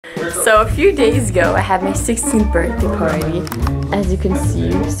So a few days ago, I had my 16th birthday party. As you can see,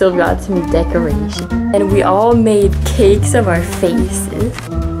 we still got some decoration. And we all made cakes of our faces.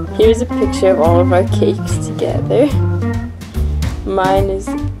 Here's a picture of all of our cakes together. Mine is,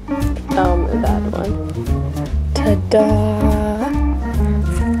 that one. Ta-da!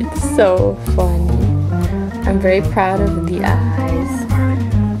 It's so funny. I'm very proud of the eyes.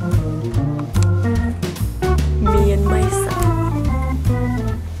 Me and my son.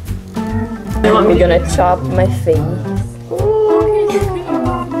 I'm gonna chop my face.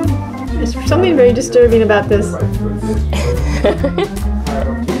 There's something very disturbing about this.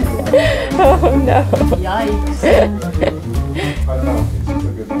 Oh no. Yikes.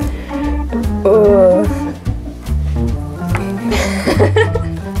 Oh.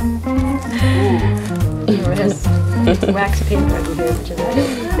 Wax paper over here today.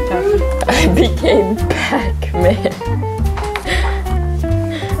 I became Pac-Man.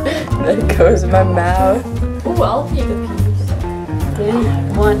 There goes my mouth. Oh, I'll take a piece. Diddy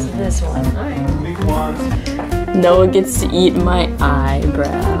wants this one. Alright. Noah gets to eat my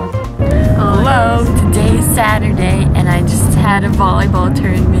eyebrow. Hello, today's Saturday and I just had a volleyball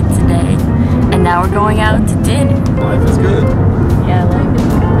tournament today. And now we're going out to dinner. Life is good. Yeah, I like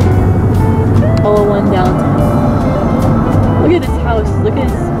it. Oh, one downtown. Look at this house. Look at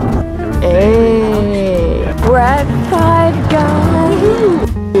this. Hey, we're at Five Guys.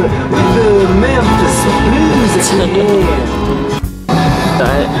 The Memphis Blues again.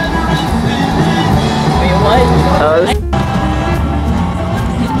 Start. Wait, what?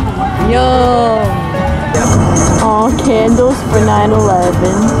 Yum. All candles for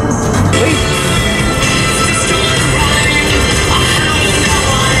 9/11.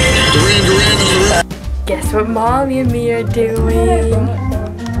 Guess what Mommy and me are doing?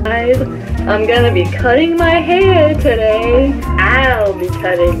 Guys, I'm gonna be cutting my hair today. I'll be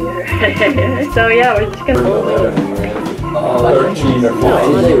cutting your hair. So yeah, we're just gonna hold it.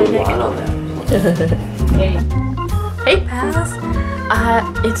 Hey pals,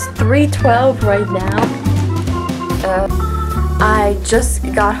 it's 3:12 right now. I just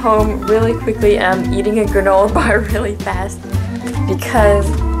got home really quickly and I'm eating a granola bar really fast because,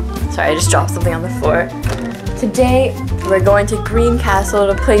 sorry, I just dropped something on the floor. Today we're going to Greencastle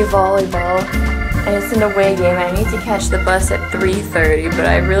to play volleyball and it's an away game. I need to catch the bus at 3:30, but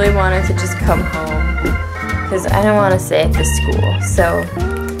I really wanted to just come home because I don't want to stay at the school. So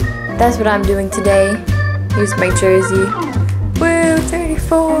that's what I'm doing today. Here's my jersey. Woo,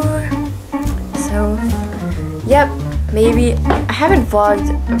 34. So, yep, maybe I haven't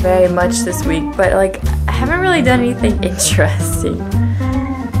vlogged very much this week, but like I haven't really done anything interesting.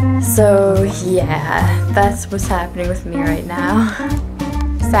 So yeah, that's what's happening with me right now.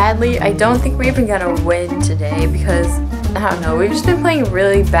 Sadly, I don't think we're even gonna win today because, I don't know, we've just been playing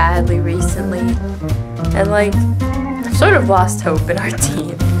really badly recently. And like, I've sort of lost hope in our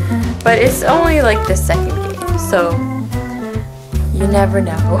team. But it's only like the second game, so you never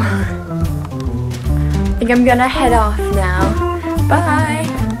know. I think I'm gonna head off now. Bye!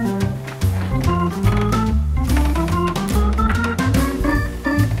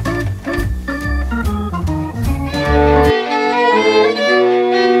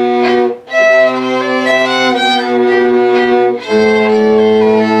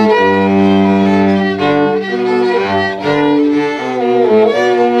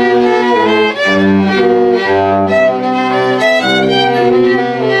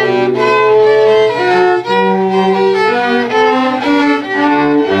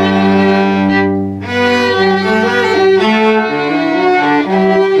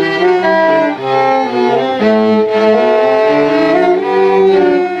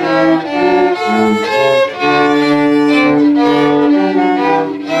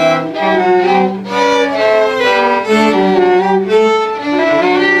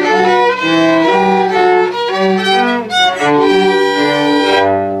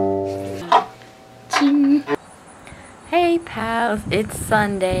 Hey pals, it's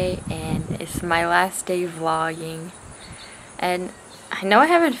Sunday and it's my last day vlogging, and I know I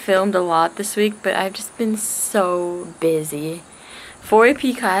haven't filmed a lot this week, but I've just been so busy. 4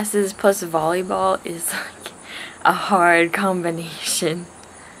 AP classes plus volleyball is like a hard combination.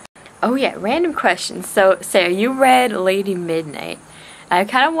 Oh yeah, random questions. So Sarah, you read Lady Midnight. I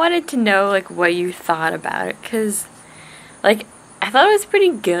kind of wanted to know like what you thought about it, cause like I thought it was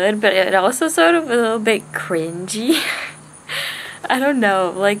pretty good, but it also sort of was a little bit cringy. I don't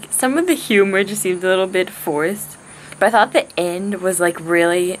know, like some of the humor just seemed a little bit forced, but I thought the end was like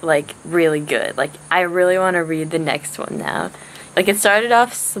really good. Like I really want to read the next one now. Like it started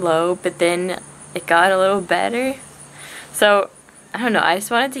off slow, but then it got a little better. So I don't know, I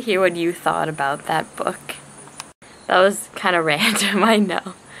just wanted to hear what you thought about that book. That was kind of random, I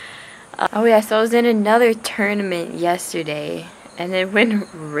know. Oh yeah, so I was in another tournament yesterday, and it went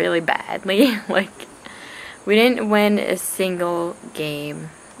really badly. Like, we didn't win a single game,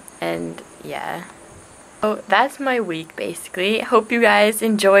 and yeah. So that's my week, basically. Hope you guys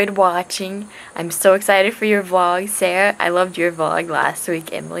enjoyed watching. I'm so excited for your vlog, Sarah. I loved your vlog last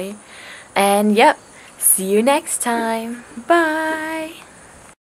week, Emily. And yep, see you next time. Bye!